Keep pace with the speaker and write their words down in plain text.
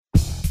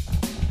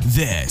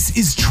This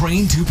is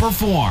Train to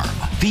Perform,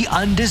 the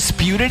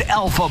undisputed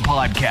alpha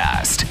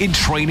podcast in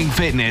training,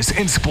 fitness,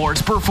 and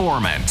sports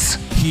performance.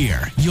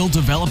 Here, you'll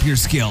develop your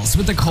skills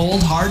with the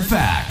cold, hard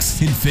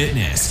facts in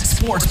fitness,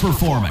 sports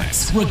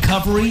performance,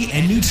 recovery,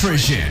 and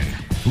nutrition.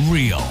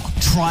 Real,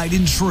 tried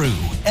and true,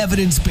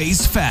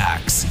 evidence-based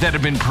facts that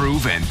have been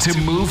proven to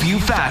move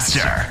you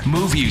faster,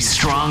 move you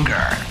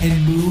stronger,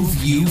 and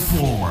move you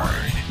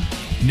forward.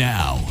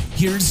 Now,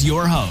 here's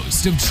your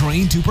host of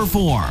Train to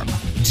Perform,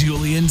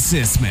 Julian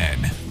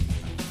Sisman.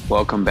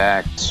 Welcome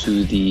back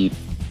to the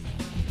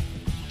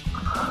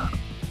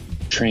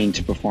Train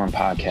to Perform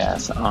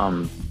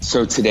podcast.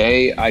 So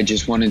today I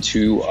just wanted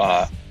to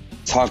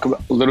talk a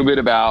little bit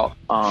about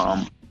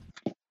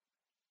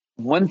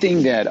one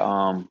thing that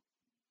I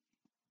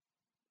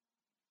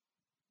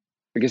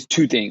guess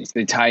two things.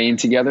 They tie in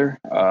together.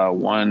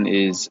 One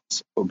is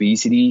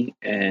obesity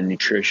and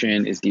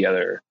nutrition is the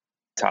other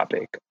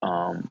topic.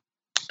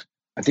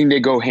 I think they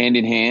go hand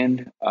in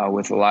hand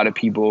with a lot of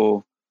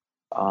people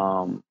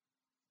not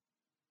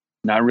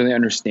really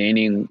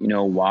understanding,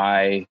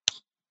 why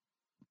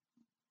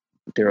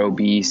they're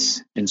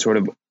obese and sort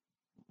of,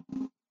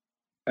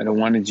 I don't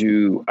want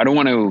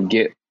to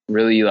get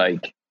really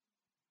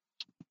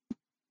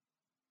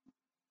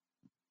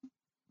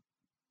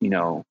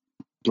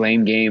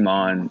blame game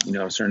on,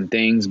 certain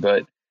things,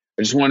 but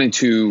I just wanted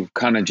to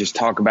kind of just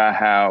talk about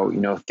how,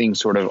 things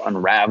sort of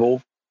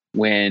unravel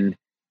when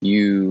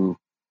you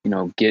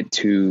get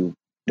to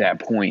that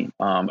point.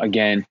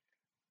 Again,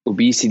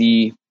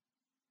 obesity,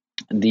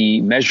 the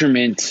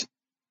measurement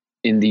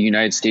in the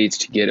United States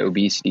to get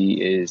obesity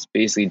is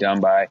basically done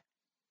by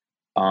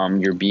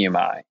your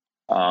BMI.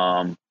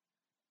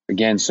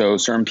 Again, so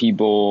certain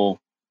people,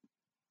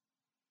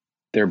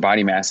 their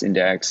body mass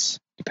index,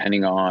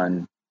 depending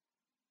on,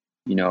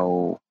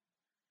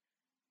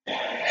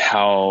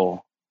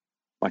 how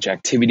much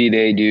activity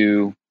they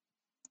do,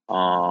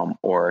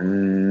 or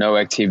no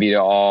activity at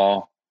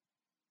all,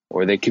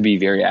 or they could be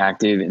very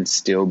active and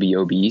still be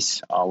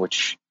obese,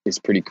 which is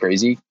pretty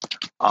crazy.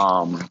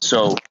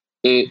 So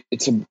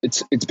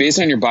it's based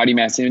on your body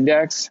mass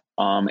index,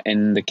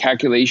 and the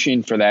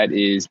calculation for that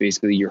is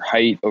basically your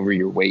height over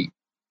your weight.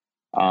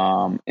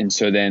 And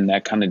so then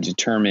that kind of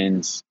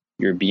determines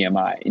your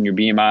BMI. In your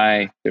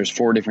BMI, there's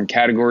 4 different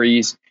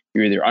categories.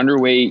 You're either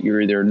underweight,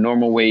 you're either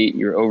normal weight,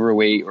 you're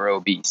overweight, or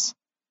obese.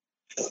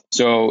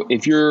 So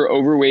if you're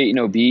overweight and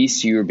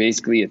obese, you're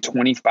basically a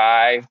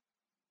 25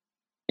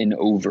 and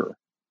over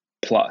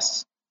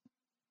plus.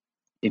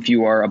 If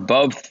you are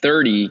above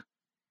 30,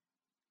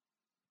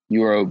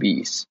 you are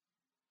obese.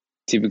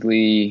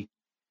 Typically,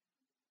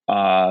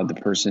 the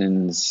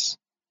person's,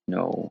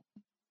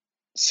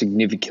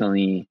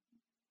 significantly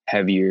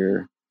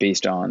heavier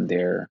based on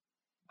their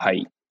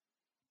height.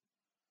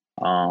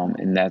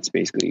 And that's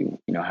basically,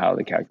 how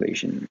the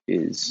calculation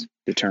is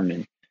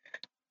determined.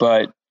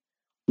 But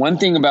one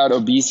thing about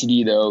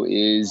obesity, though,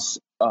 is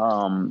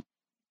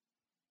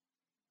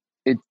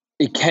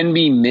it can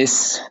be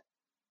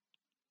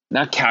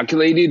not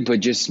calculated, but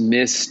just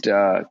misused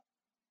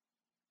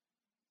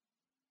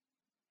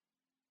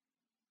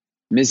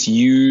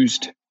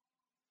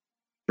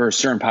for a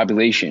certain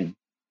population,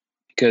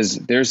 because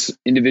there's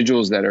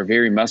individuals that are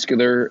very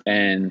muscular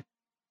and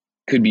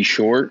could be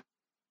short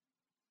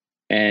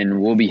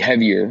and will be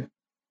heavier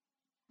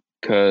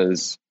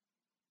because,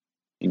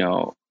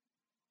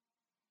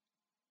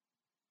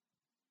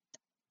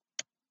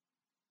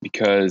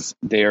 because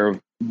they're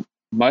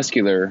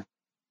muscular.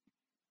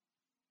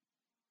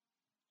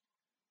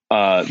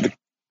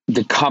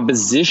 The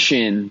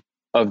composition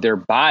of their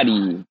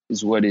body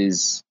is what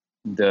is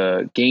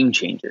the game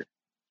changer,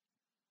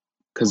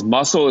 because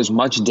muscle is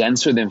much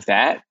denser than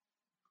fat,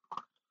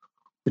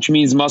 which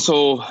means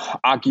muscle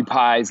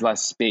occupies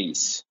less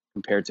space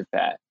compared to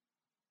fat,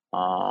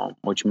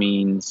 which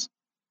means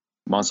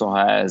muscle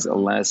has a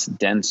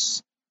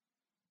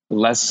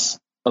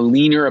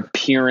leaner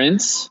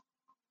appearance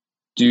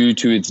due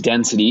to its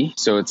density.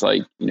 So it's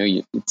like,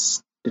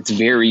 it's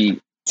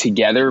very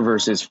together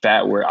versus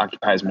fat where it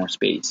occupies more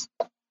space.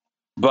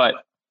 But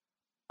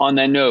on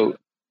that note,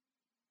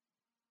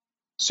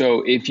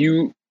 so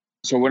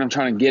what I'm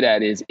trying to get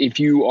at is, if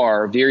you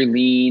are very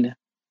lean,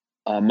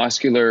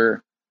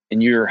 muscular,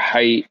 and your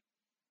height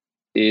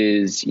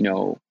is,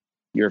 you're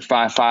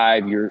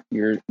 5'5",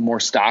 you're more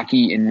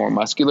stocky and more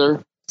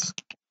muscular,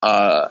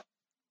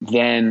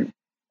 then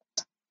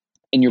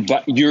in your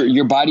body,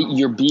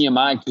 your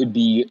BMI could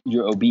be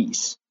you're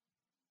obese.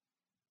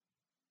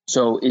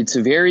 So it's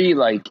a very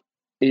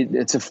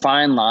it's a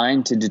fine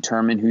line to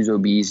determine who's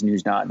obese and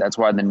who's not. That's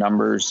why the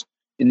numbers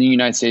in the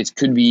United States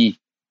could be,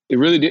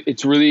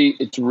 it's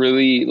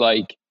really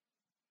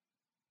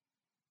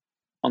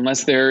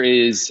unless there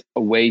is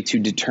a way to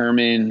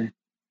determine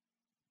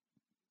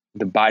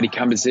the body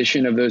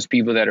composition of those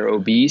people that are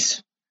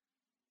obese,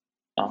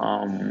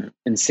 and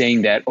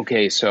saying that,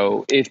 okay,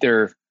 so if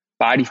their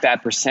body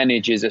fat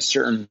percentage is a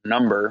certain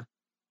number,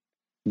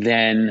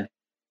 then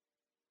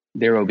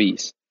they're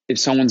obese. If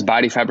someone's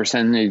body fat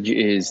percentage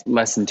is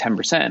less than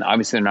 10%,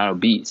 obviously they're not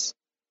obese.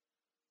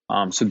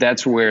 So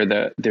that's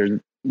where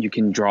you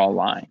can draw a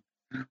line.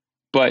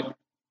 But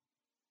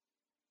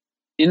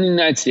in the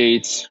United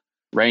States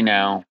right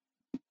now,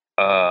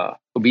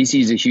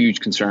 obesity is a huge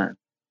concern.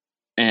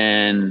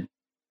 And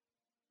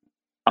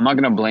I'm not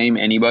going to blame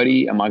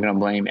anybody. I'm not going to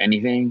blame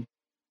anything.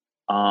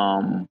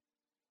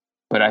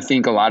 But I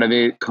think a lot of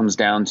it comes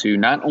down to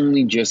not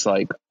only just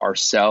like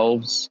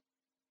ourselves,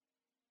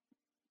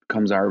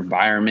 comes our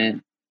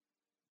environment,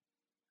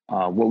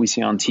 what we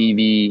see on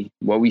TV,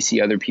 what we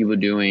see other people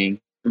doing.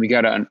 We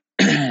got to,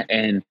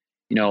 and,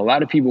 a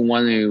lot of people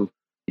want to,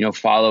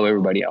 follow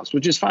everybody else,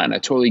 which is fine. I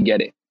totally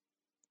get it.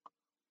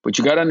 But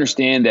you got to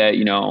understand that,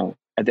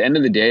 at the end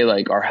of the day,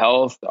 like our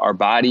health, our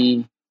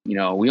body, we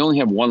only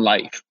have one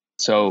life.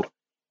 So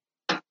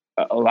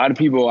a lot of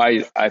people,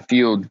 I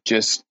feel,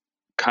 just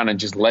kind of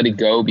just let it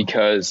go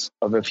because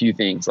of a few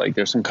things. Like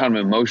there's some kind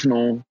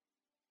of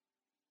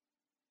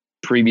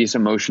previous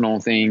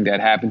emotional thing that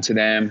happened to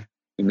them,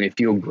 and they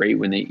feel great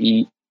when they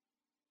eat.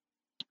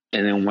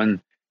 And then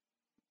when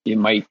it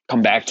might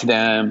come back to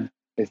them,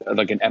 if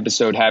like an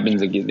episode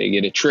happens, they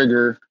get a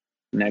trigger,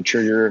 and that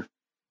trigger,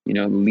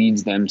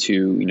 leads them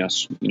to,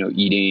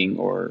 eating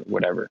or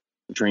whatever,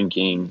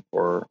 drinking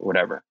or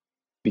whatever.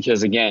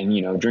 Because again,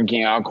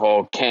 drinking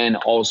alcohol can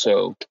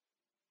also,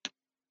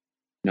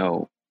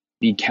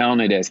 be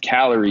counted as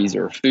calories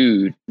or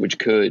food, which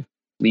could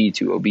lead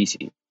to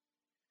obesity.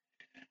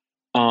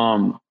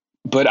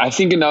 But I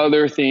think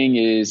another thing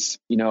is,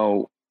 we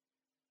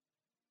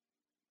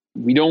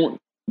don't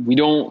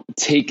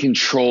take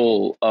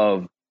control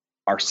of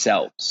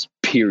ourselves,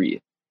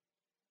 period.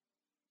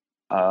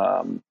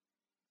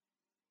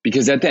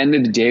 Because at the end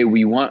of the day,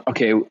 we want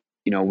to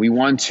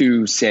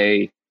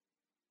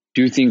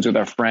do things with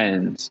our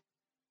friends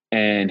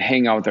and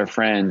hang out with our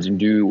friends and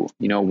do,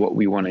 what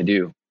we want to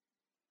do,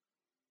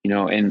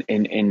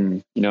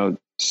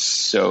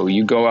 so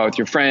you go out with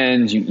your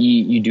friends, you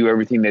eat, you do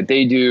everything that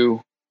they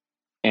do,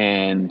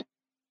 and,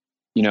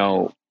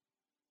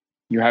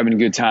 you're having a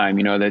good time.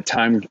 That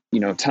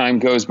time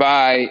goes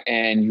by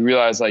and you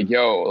realize like,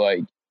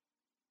 I'm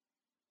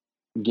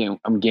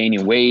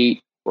gaining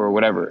weight or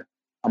whatever.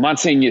 I'm not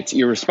saying it's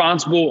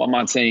irresponsible. I'm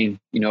not saying,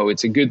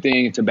 it's a good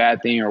thing, it's a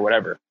bad thing or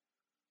whatever.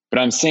 But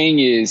I'm saying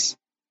is,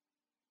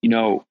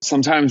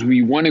 sometimes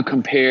we want to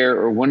compare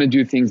or want to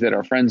do things that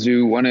our friends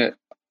do, want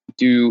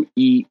to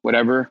eat,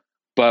 whatever.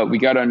 But we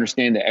got to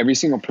understand that every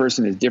single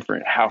person is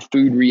different. How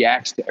food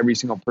reacts to every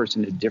single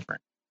person is different.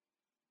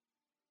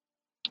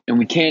 And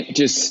we can't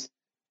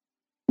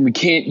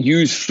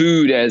use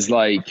food as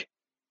like,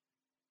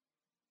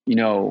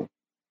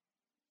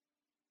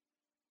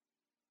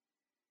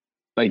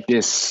 like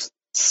this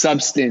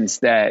substance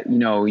that,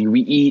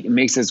 we eat and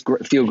makes us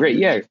feel great.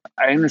 Yeah,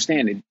 I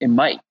understand it. It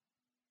might.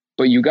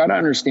 But you got to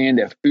understand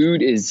that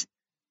food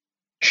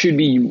should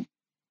be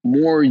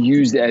more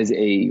used as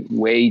a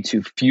way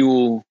to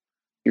fuel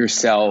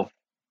yourself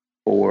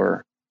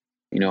or,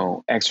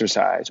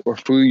 exercise, or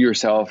fuel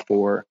yourself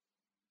for,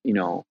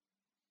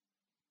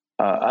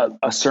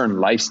 a certain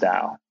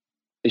lifestyle.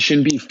 It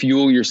shouldn't be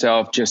fuel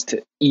yourself just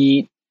to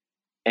eat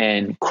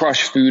and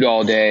crush food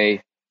all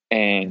day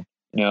and,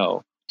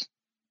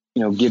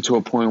 get to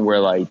a point where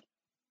like,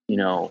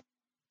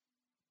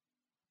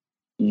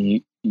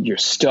 you're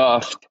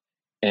stuffed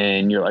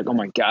and you're like, oh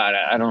my God,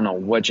 I don't know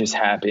what just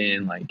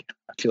happened. Like,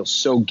 I feel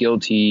so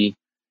guilty,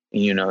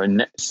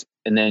 and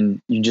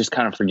then you just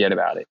kind of forget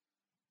about it.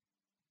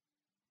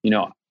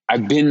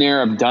 I've been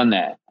there, I've done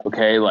that.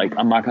 Okay. Like,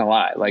 I'm not going to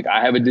lie. Like,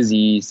 I have a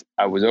disease.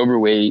 I was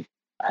overweight.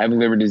 I have a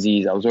liver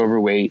disease. I was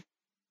overweight.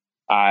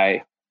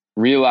 I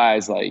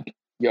realized like,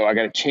 I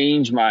got to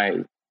change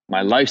my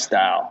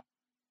lifestyle,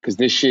 because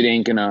this shit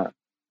ain't gonna,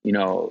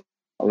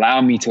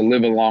 allow me to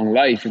live a long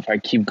life if I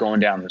keep going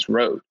down this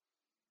road.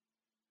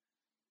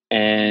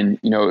 And,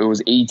 it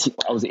was 18,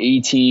 I was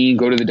 18,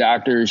 go to the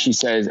doctor. She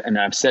says, and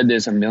I've said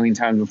this a million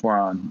times before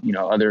on,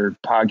 other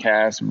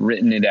podcasts,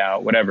 written it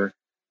out, whatever.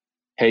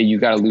 Hey, you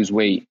got to lose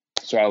weight.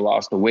 So I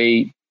lost the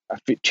weight. I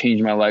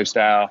changed my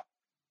lifestyle,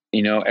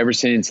 ever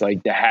since,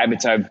 like the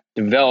habits I've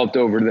developed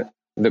over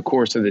the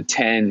course of the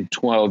 10,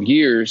 12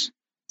 years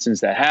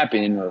since that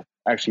happened, or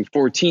actually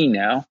 14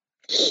 now.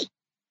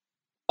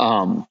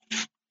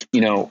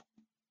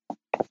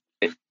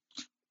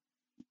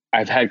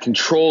 I've had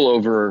control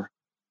over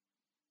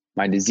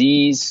my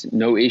disease,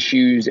 no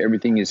issues,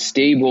 everything is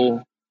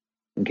stable.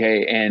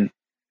 Okay.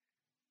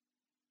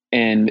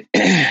 And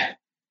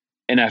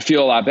I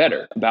feel a lot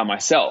better about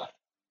myself.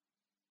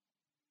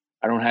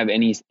 I don't have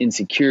any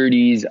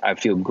insecurities. I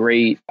feel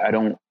great. I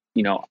don't,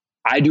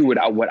 I do what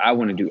I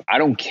want to do. I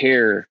don't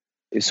care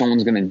if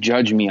someone's going to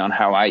judge me on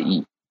how I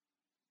eat.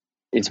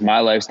 It's my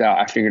lifestyle.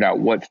 I figured out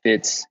what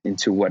fits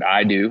into what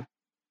I do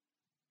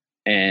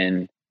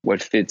and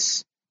what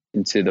fits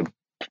into the,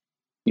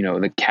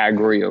 the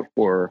category of,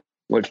 or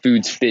what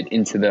foods fit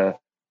into the,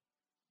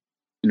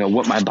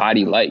 what my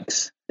body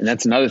likes. And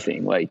that's another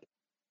thing. Like,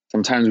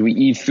 sometimes we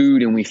eat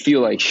food and we feel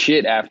like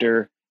shit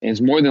after, and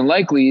it's more than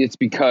likely it's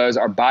because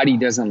our body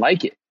doesn't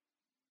like it.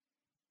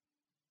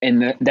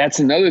 And that's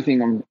another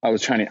thing I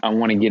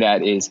want to get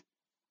at is,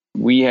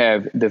 we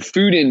have the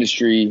food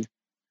industry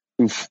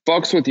who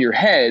fucks with your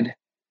head,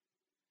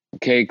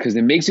 okay, because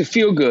it makes it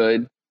feel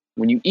good.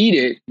 When you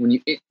eat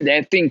it,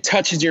 that thing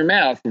touches your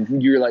mouth,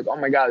 and you're like, oh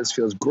my God, this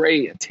feels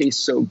great. It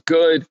tastes so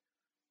good.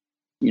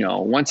 You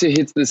know, once it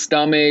hits the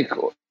stomach,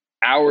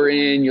 hour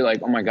in, you're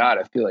like, oh my God,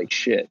 I feel like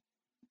shit.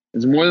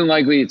 It's more than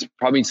likely, it's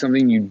probably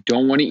something you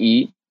don't want to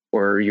eat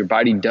or your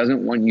body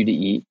doesn't want you to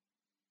eat.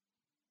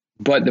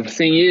 But the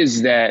thing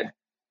is that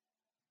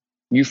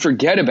you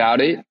forget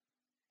about it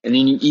and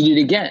then you eat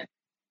it again.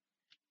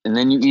 And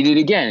then you eat it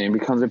again and it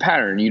becomes a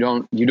pattern. You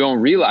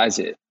don't realize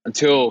it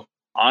until,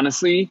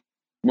 honestly,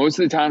 most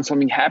of the time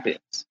something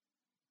happens.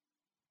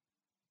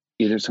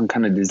 Either some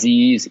kind of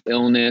disease,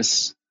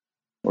 illness,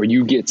 or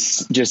you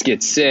just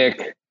get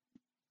sick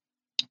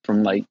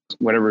from like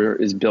whatever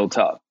is built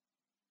up.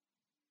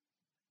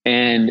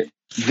 And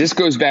this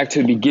goes back to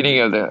the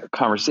beginning of the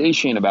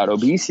conversation about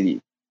obesity.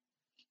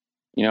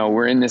 You know,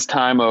 we're in this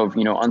time of,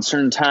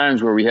 uncertain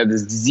times where we have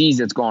this disease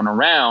that's going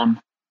around.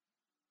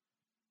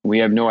 We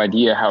have no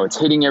idea how it's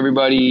hitting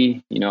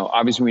everybody.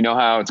 Obviously we know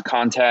how it's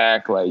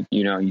contact, like,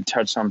 you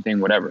touch something,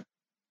 whatever.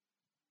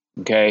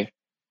 Okay.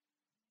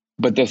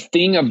 But the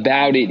thing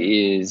about it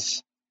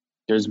is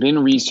there's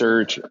been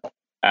research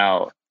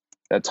out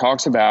that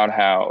talks about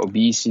how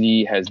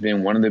obesity has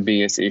been one of the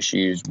biggest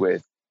issues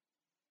with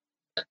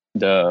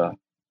the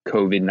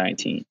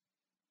COVID-19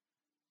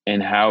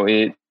 and how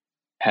it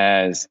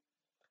has,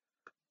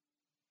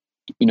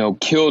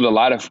 killed a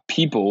lot of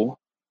people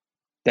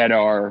that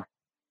are,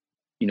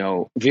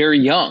 very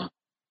young.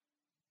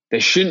 They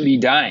shouldn't be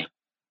dying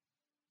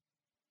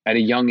at a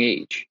young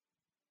age.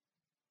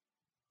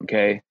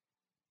 Okay.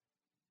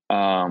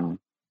 And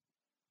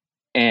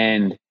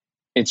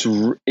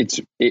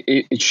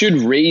it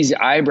should raise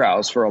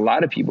eyebrows for a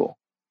lot of people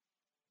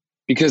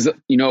because,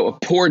 a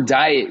poor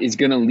diet is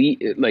going to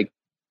lead, like,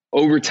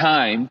 over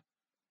time.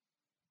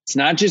 It's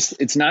not just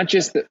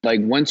that, like,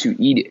 once you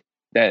eat it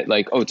that,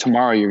 like, oh,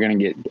 tomorrow you're going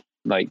to get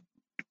like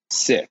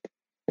sick.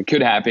 It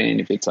could happen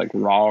if it's like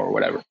raw or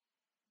whatever.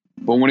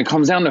 But when it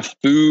comes down to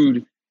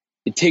food,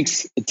 it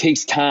takes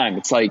time.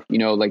 It's like,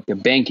 like the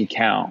bank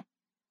account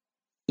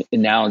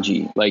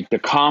analogy, like the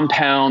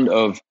compound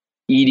of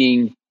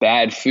eating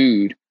bad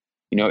food.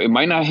 It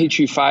might not hit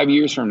you 5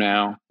 years from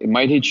now. It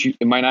might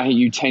not hit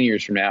you 10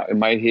 years from now. It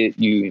might hit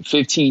you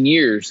 15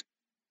 years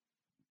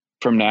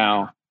from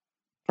now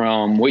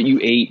from what you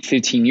ate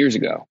 15 years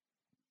ago.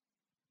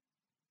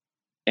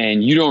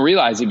 And you don't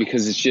realize it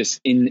because it's just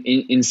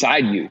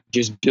inside you,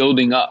 just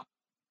building up.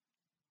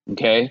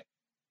 Okay.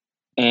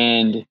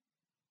 And,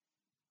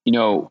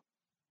 I'm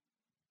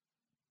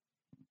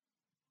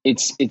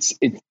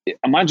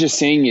not just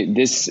saying it.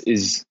 This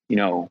is,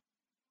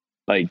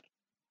 like,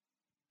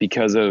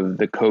 because of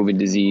the COVID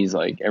disease,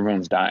 like,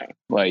 everyone's dying,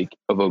 like,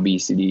 of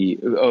obesity.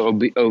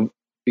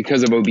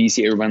 Because of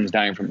obesity, everyone's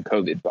dying from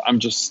COVID. But I'm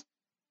just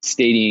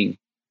stating,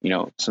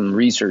 some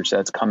research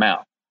that's come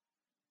out.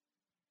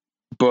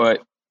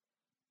 But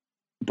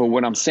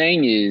what I'm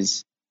saying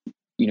is,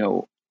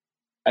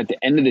 at the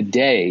end of the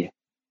day,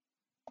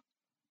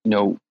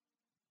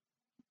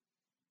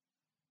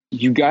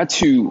 you've got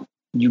to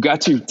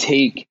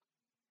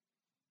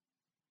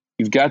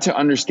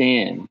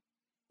understand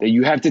that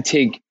you have to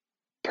take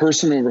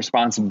personal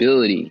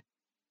responsibility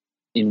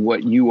in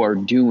what you are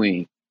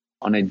doing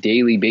on a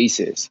daily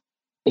basis,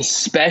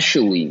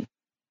 especially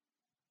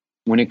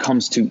when it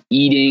comes to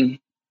eating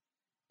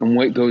and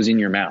what goes in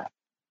your mouth.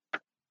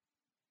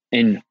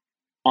 And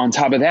on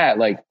top of that,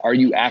 like, are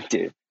you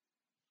active?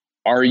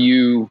 Are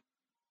you,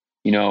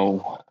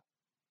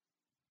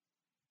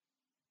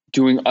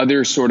 doing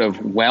other sort of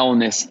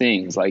wellness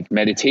things like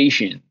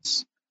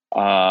meditations?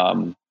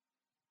 Are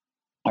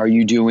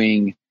you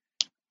doing,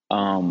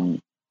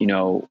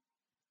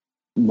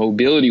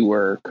 mobility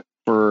work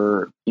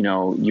for,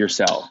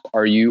 yourself?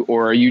 Are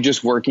you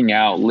just working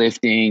out,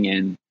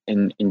 lifting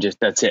and just,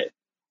 that's it?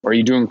 Or are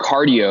you doing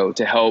cardio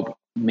to help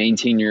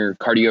maintain your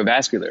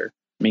cardiovascular?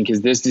 I mean,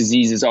 because this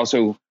disease is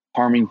also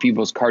harming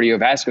people's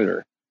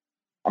cardiovascular.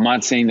 I'm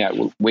not saying that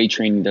weight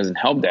training doesn't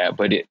help that,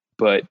 but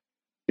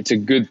it's a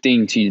good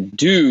thing to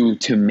do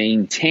to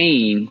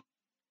maintain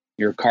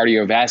your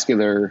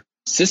cardiovascular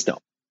system.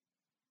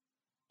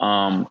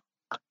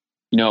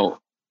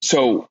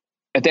 So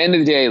at the end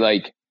of the day,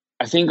 like,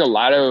 I think a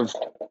lot of,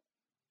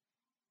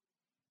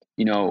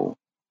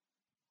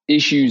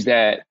 issues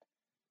that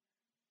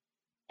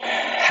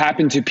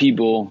happen to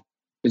people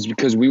is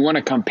because we want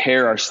to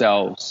compare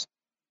ourselves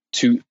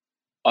to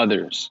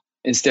others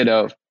instead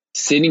of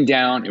sitting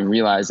down and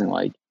realizing,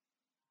 like,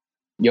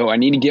 yo, I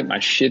need to get my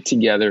shit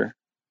together.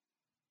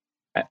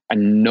 I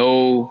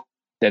know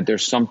that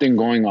there's something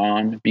going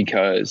on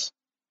because,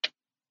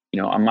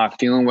 I'm not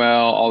feeling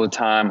well all the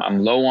time.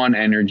 I'm low on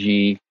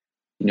energy.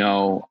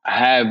 I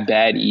have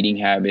bad eating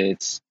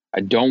habits.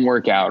 I don't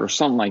work out or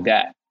something like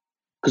that.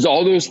 Because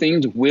all those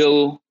things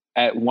will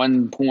at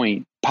one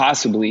point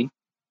possibly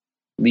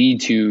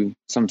lead to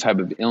some type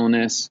of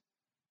illness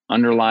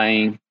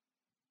underlying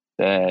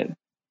that,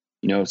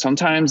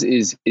 sometimes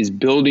is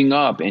building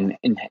up and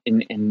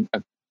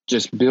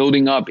just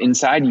building up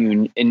inside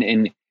you.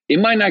 And it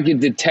might not get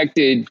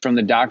detected from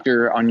the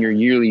doctor on your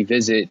yearly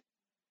visit,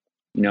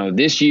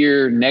 this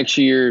year, next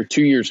year,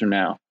 2 years from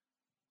now.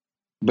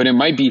 But it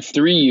might be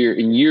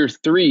in year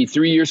 3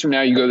 years from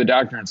now, you go to the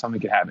doctor and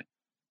something could happen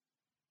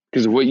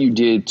because of what you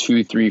did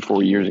 2, 3,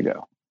 4 years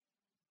ago.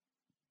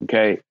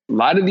 Okay. A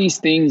lot of these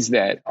things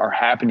that are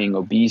happening,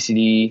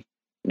 obesity,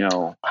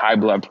 high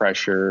blood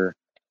pressure,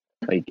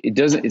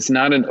 it's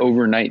not an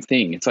overnight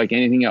thing. It's like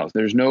anything else.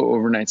 There's no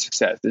overnight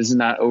success. This is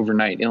not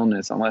overnight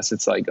illness unless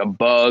it's like a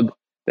bug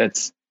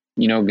that's,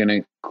 going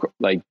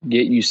to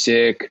get you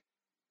sick.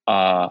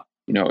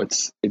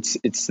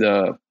 It's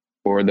the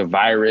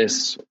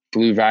virus,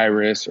 flu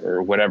virus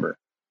or whatever.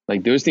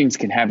 Like those things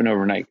can happen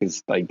overnight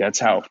because that's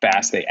how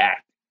fast they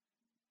act.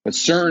 But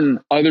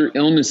certain other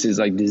illnesses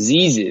like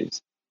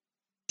diseases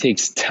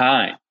takes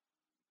time.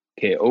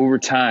 Okay. Over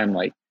time,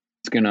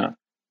 it's gonna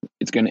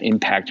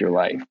impact your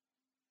life.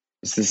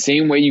 It's the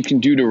same way you can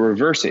do to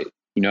reverse it.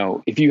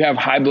 If you have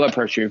high blood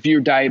pressure, if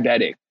you're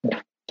diabetic,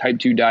 type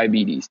 2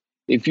 diabetes,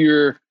 if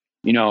you're,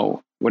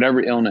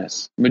 whatever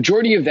illness,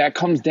 majority of that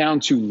comes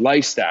down to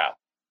lifestyle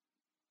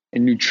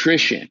and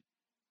nutrition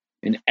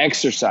and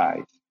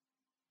exercise,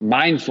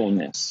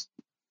 mindfulness,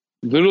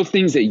 little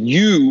things that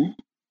you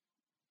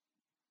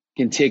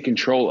can take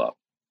control of.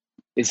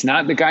 It's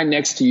not the guy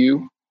next to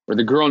you or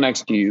the girl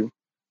next to you,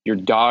 your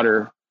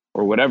daughter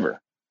or whatever,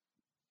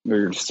 or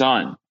your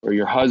son or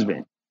your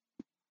husband.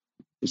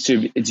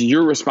 It's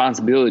your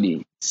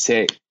responsibility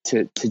to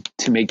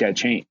make that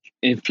change.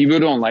 And if people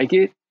don't like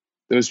it,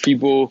 those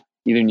people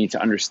either need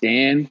to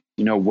understand,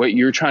 what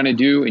you're trying to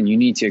do, and you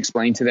need to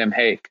explain to them,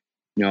 hey,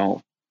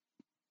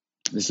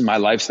 this is my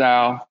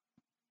lifestyle.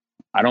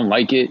 I don't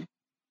like it.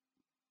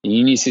 And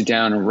you need to sit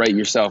down and write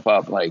yourself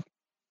up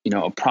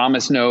a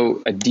promise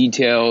note, a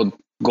detailed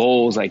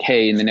goals,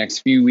 hey, in the next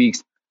few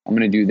weeks, I'm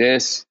going to do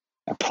this,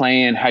 a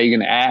plan, how you're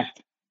going to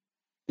act,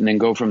 and then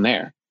go from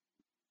there.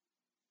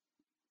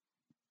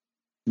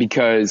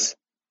 Because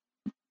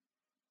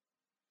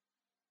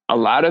a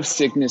lot of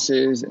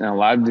sicknesses and a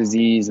lot of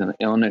disease and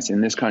illness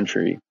in this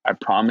country, I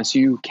promise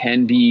you,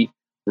 can be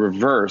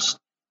reversed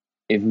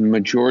if the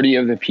majority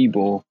of the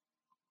people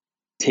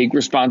take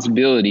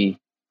responsibility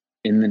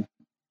in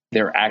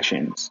their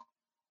actions,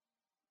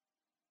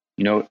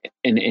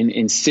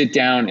 and sit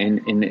down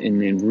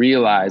and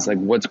realize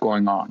what's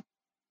going on.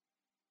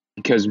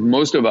 Because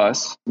most of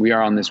us, we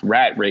are on this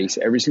rat race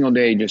every single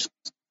day, just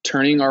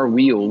turning our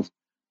wheels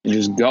and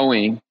just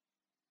going,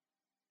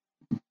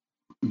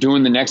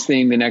 doing the next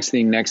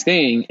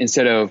thing,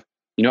 instead of,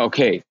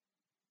 okay,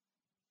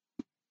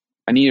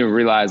 I need to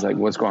realize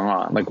what's going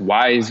on.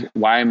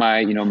 Why am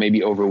I,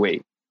 maybe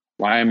overweight?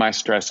 Why am I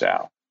stressed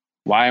out?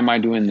 Why am I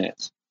doing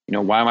this?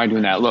 Why am I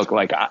doing that? Look,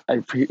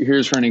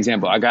 here's for an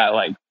example.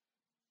 I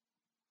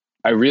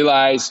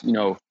realized,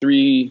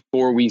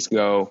 3-4 weeks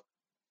ago,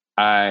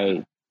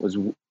 I was,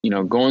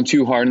 going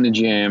too hard in the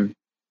gym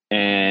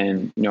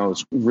and,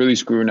 was really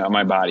screwing up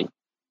my body.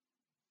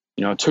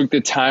 Took the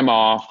time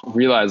off,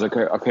 realized,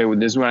 okay, well,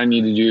 this is what I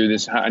need to do.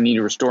 I need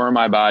to restore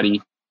my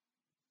body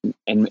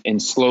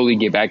and slowly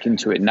get back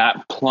into it,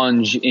 not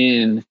plunge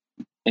in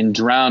and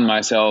drown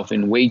myself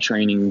in weight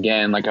training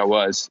again like I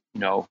was,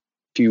 a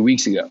few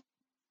weeks ago.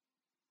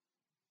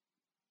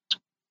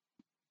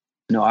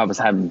 I was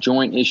having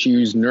joint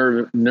issues,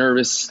 nerve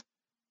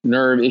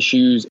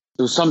issues. It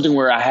was something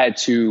where I had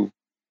to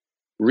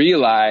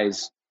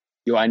realize,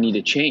 I need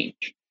to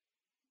change.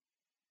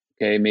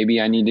 Okay, maybe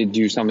I need to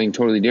do something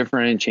totally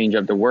different, change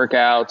up the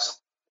workouts.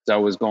 I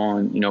was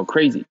going,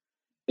 crazy.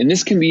 And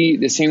this can be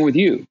the same with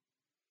you.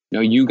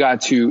 You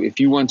got to, if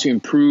you want to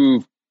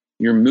improve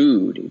your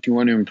mood, if you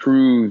want to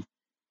improve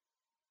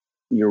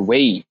your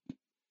weight,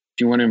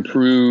 if you want to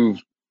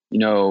improve,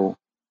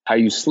 how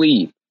you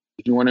sleep,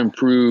 if you want to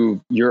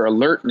improve your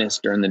alertness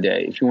during the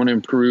day, if you want to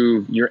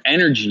improve your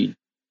energy,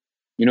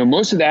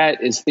 most of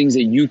that is things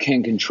that you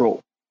can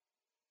control.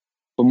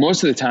 But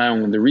most of the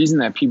time, the reason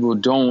that people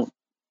don't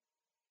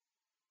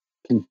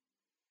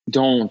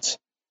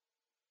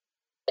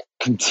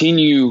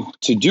continue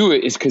to do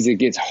it is because it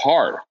gets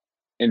hard,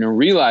 and they're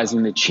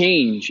realizing the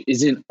change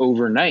isn't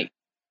overnight.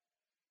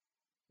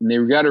 And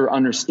they've got to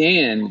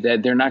understand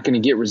that they're not going to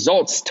get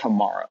results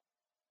tomorrow.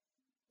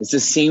 It's the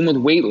same with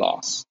weight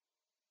loss.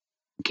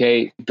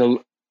 Okay.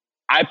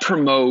 I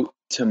promote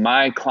to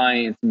my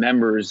clients,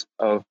 members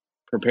of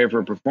Prepare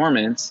for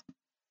Performance,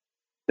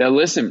 that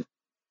listen,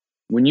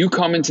 when you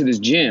come into this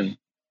gym,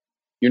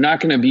 you're not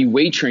going to be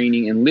weight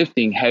training and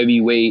lifting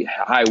heavy weight,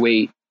 high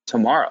weight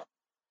tomorrow.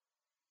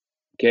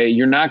 Okay.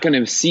 You're not going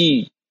to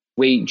see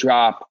weight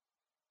drop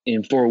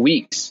in 4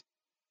 weeks.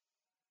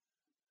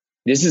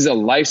 This is a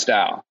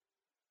lifestyle.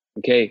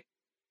 Okay.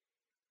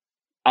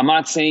 I'm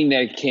not saying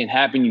that it can't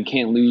happen. You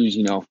can't lose,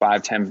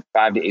 5 to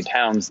 8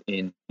 pounds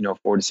in,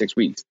 4 to 6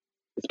 weeks.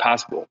 It's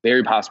possible,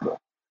 very possible.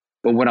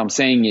 But what I'm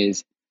saying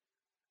is,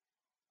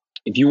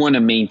 if you want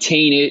to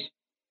maintain it,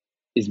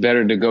 it's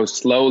better to go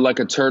slow like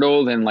a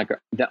turtle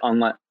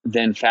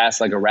than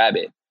fast like a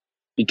rabbit.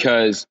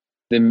 Because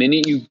the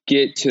minute you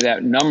get to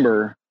that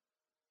number,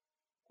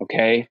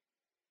 Okay.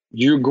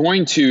 You're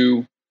going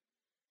to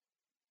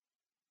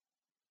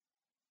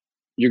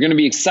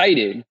be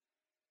excited,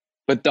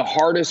 but the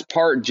hardest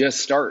part just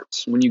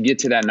starts when you get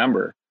to that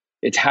number.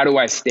 It's how do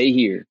I stay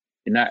here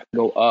and not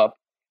go up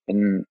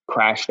and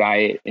crash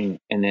diet and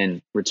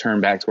then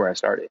return back to where I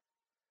started.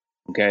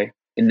 Okay.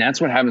 And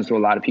that's what happens to a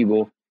lot of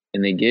people,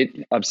 and they get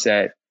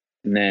upset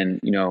and then,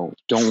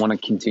 don't want to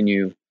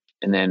continue.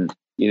 And then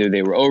either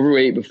they were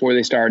overweight before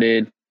they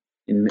started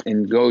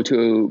and go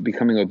to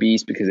becoming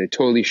obese because they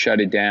totally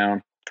shut it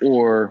down,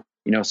 or,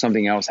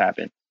 something else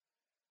happened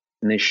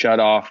and they shut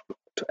off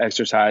to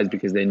exercise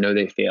because they know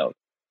they failed.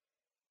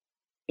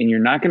 And you're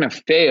not going to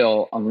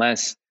fail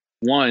unless,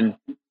 one,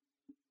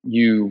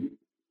 you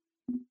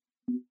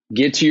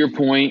get to your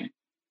point,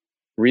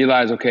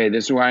 realize, okay,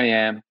 this is where I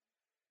am.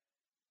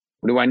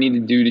 What do I need to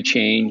do to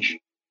change?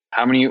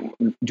 How many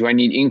do I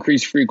need?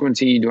 Increased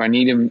frequency? Do I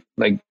need them?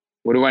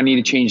 What do I need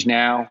to change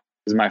now?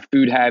 Is my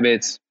food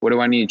habits? What do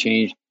I need to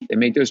change? And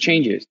make those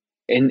changes.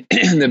 And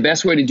the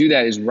best way to do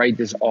that is write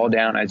this all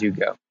down as you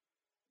go.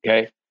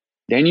 Okay.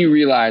 Then you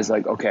realize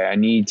okay, I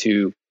need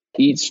to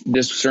eat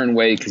this certain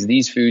way because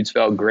these foods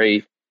felt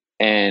great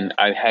and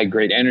I had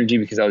great energy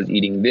because I was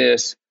eating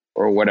this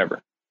or whatever.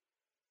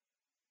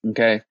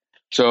 Okay.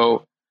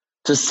 So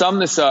to sum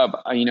this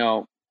up,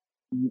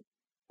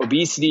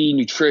 obesity,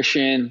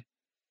 nutrition,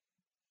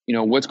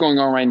 what's going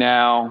on right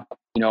now,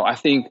 I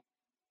think,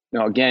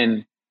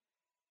 again,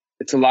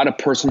 it's a lot of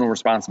personal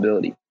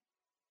responsibility.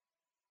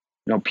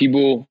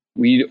 People,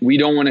 we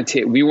don't want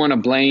to we want to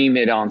blame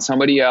it on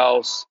somebody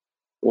else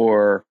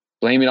or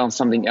blame it on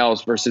something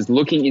else versus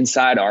looking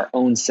inside our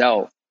own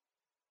self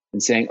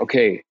and saying,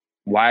 okay,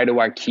 why do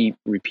I keep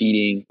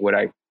repeating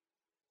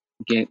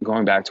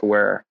going back to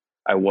where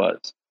I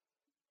was?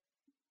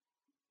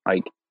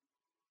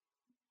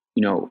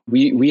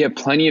 We have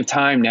plenty of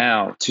time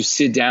now to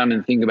sit down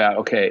and think about,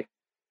 okay,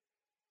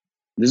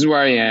 this is where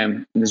I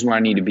am and this is where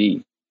I need to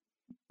be.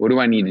 What do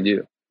I need to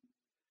do?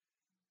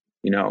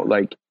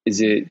 Is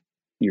it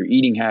your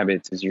eating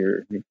habits? Is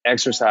your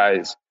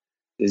exercise?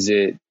 Is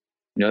it,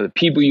 the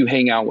people you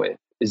hang out with?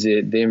 Is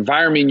it the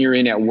environment you're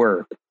in at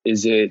work?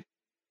 Is it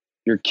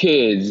your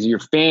kids, your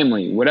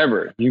family,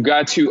 whatever? You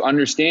got to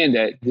understand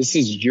that this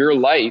is your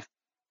life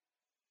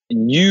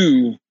and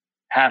you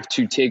have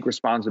to take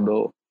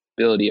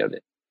responsibility of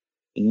it.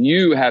 And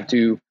you have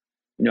to,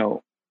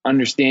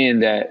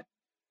 understand that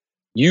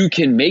you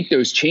can make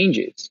those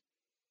changes,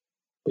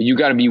 but you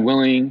got to be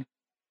willing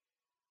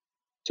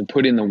to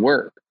put in the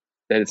work,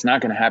 that it's not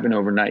going to happen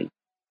overnight.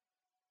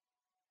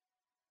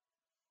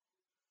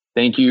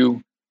 Thank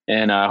you.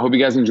 And I hope you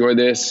guys enjoyed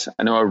this.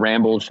 I know I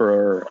rambled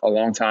for a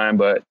long time,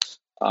 but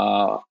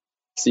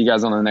see you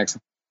guys on the next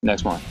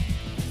one.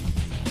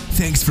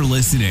 Thanks for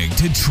listening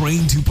to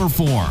Train to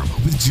Perform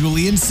with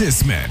Julian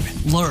Sisman.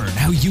 Learn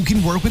how you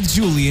can work with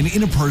Julian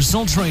in a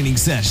personal training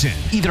session,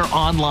 either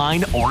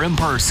online or in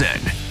person,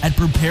 at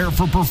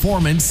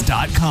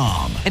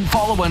prepareforperformance.com. And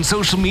follow on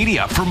social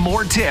media for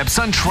more tips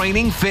on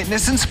training,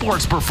 fitness, and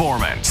sports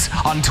performance.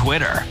 On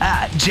Twitter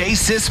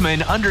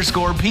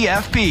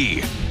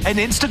 @JSisman_PFP and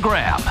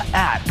Instagram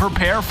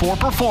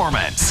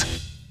 @prepareforperformance.